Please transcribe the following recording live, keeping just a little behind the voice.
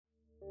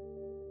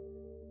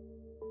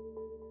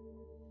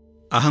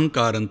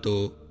అహంకారంతో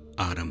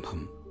ఆరంభం.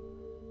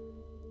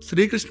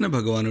 శ్రీకృష్ణ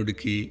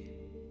భగవానుడికి,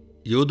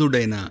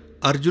 యోధుడైన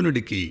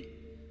అర్జునుడికి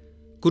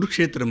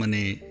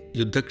కురుక్షేత్రమనే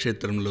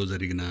యుద్ధక్షేత్రంలో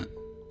జరిగిన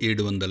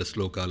 700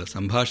 శ్లోకాల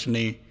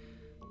సంభాషణే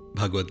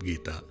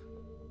భగవద్గీత.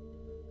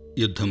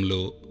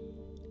 యుద్ధంలో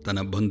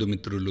తన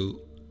బంధుమిత్రులు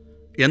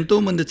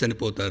ఎంతోమంది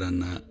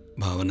చనిపోతారన్న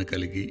భావన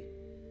కలిగి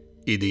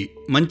ఇది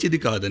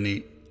మంచిది కాదని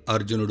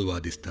అర్జునుడు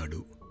వాదిస్తాడు.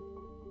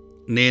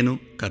 నేను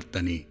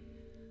కర్తని,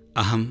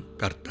 అహం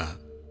కర్త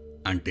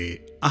అంటే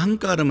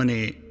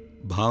అహంకారమనే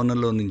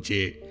భావనలో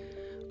నుంచే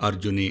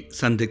అర్జుని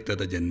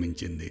సందిగ్ధత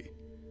జన్మించింది.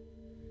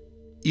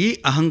 ఈ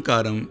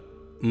అహంకారం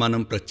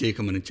మనం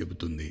ప్రత్యేకమని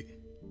చెబుతుంది,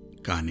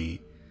 కానీ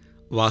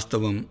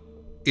వాస్తవం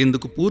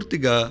ఇందుకు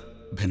పూర్తిగా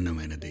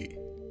భిన్నమైనది.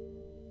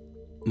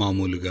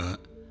 మామూలుగా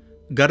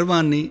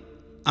గర్వాన్ని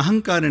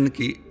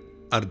అహంకారానికి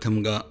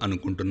అర్థంగా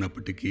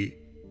అనుకుంటున్నప్పటికీ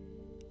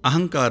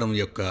అహంకారం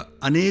యొక్క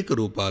అనేక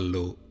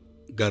రూపాల్లో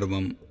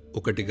గర్వం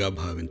ఒకటిగా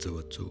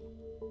భావించవచ్చు.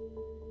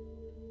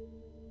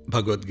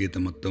 భగవద్గీత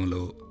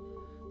మొత్తంలో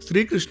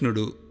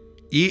శ్రీకృష్ణుడు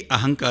ఈ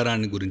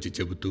అహంకారాన్ని గురించి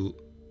చెబుతూ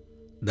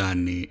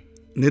దాన్ని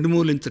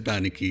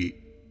నిర్మూలించటానికి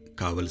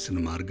కావలసిన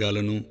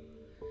మార్గాలను,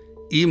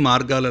 ఈ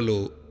మార్గాలలో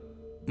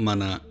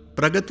మన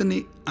ప్రగతిని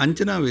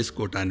అంచనా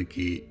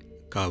వేసుకోవటానికి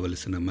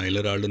కావలసిన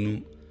మైలురాళ్లను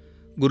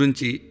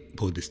గురించి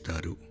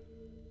బోధిస్తారు.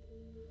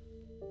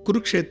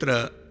 కురుక్షేత్ర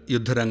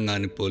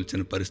యుద్ధరంగాన్ని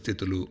పోల్చిన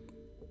పరిస్థితులు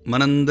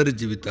మనందరి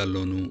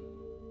జీవితాల్లోనూ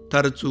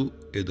తరచూ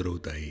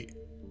ఎదురవుతాయి.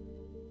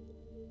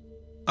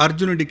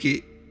 అర్జునుడికి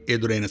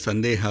ఎదురైన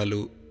సందేహాలు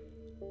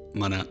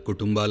మన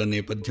కుటుంబాల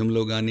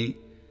నేపథ్యంలో కానీ,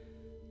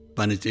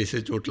 పనిచేసే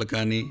చోట్ల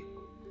కానీ,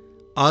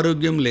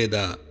 ఆరోగ్యం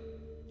లేదా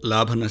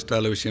లాభ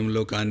నష్టాల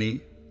విషయంలో కానీ,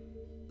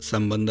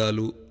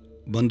 సంబంధాలు,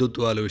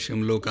 బంధుత్వాల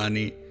విషయంలో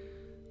కానీ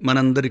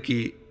మనందరికీ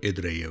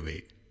ఎదురయ్యేవే.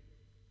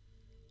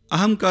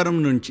 అహంకారం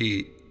నుంచి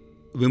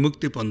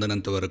విముక్తి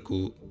పొందనంత వరకు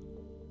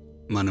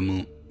మనము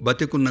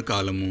బతికున్న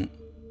కాలము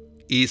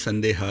ఈ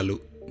సందేహాలు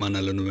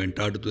మనలను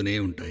వెంటాడుతూనే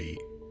ఉంటాయి.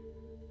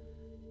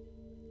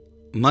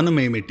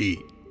 మనమేమిటి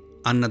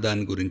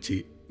అన్నదాని గురించి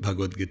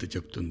భగవద్గీత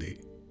చెప్తుంది.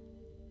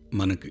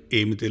 మనకు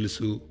ఏమి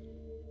తెలుసు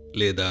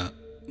లేదా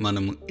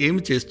మనము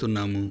ఏమి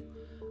చేస్తున్నాము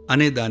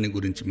అనే దాని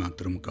గురించి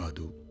మాత్రం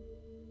కాదు.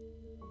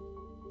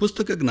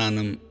 పుస్తక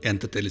జ్ఞానం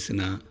ఎంత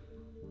తెలిసినా,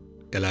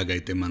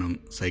 ఎలాగైతే మనం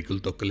సైకిల్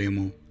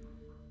తొక్కలేము,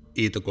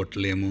 ఈత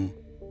కొట్టలేము,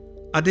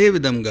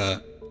 అదేవిధంగా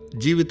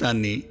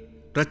జీవితాన్ని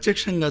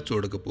ప్రత్యక్షంగా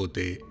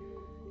చూడకపోతే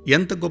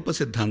ఎంత గొప్ప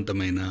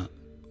సిద్ధాంతమైనా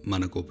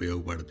మనకు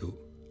ఉపయోగపడదు.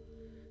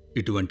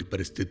 ఇటువంటి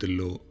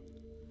పరిస్థితుల్లో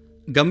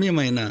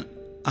గమ్యమైన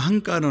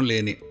అహంకారం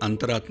లేని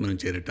అంతరాత్మను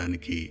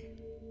చేరటానికి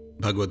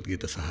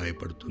భగవద్గీత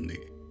సహాయపడుతుంది.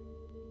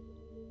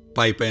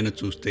 పైపైన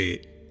చూస్తే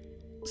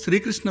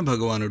శ్రీకృష్ణ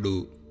భగవానుడు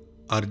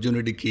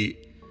అర్జునుడికి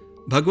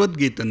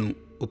భగవద్గీతను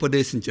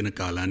ఉపదేశించిన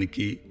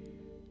కాలానికి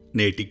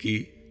నేటికి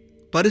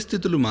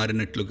పరిస్థితులు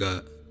మారినట్లుగా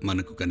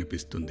మనకు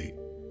కనిపిస్తుంది.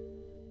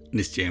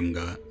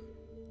 నిశ్చయంగా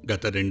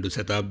గత 2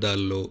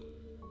 శతాబ్దాల్లో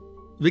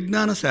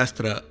విజ్ఞాన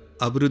శాస్త్ర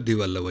అభివృద్ధి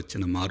వల్ల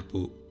వచ్చిన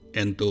మార్పు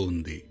ఎంతో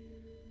ఉంది.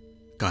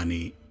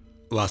 కానీ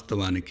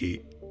వాస్తవానికి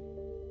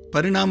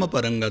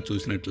పరిణామపరంగా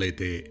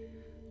చూసినట్లయితే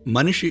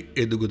మనిషి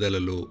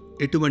ఎదుగుదలలో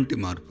ఎటువంటి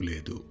మార్పు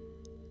లేదు.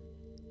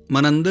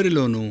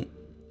 మనందరిలోనూ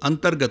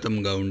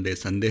అంతర్గతంగా ఉండే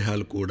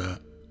సందేహాలు కూడా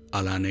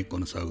అలానే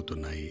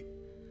కొనసాగుతున్నాయి.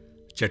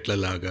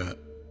 చెట్లలాగా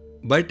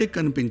బయటికి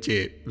కనిపించే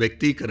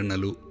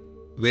వ్యక్తీకరణలు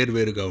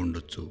వేర్వేరుగా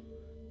ఉండొచ్చు,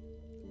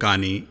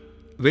 కానీ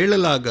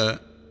వేళ్లలాగా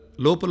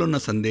లోపలున్న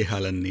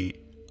సందేహాలన్నీ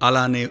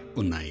అలానే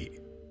ఉన్నాయి.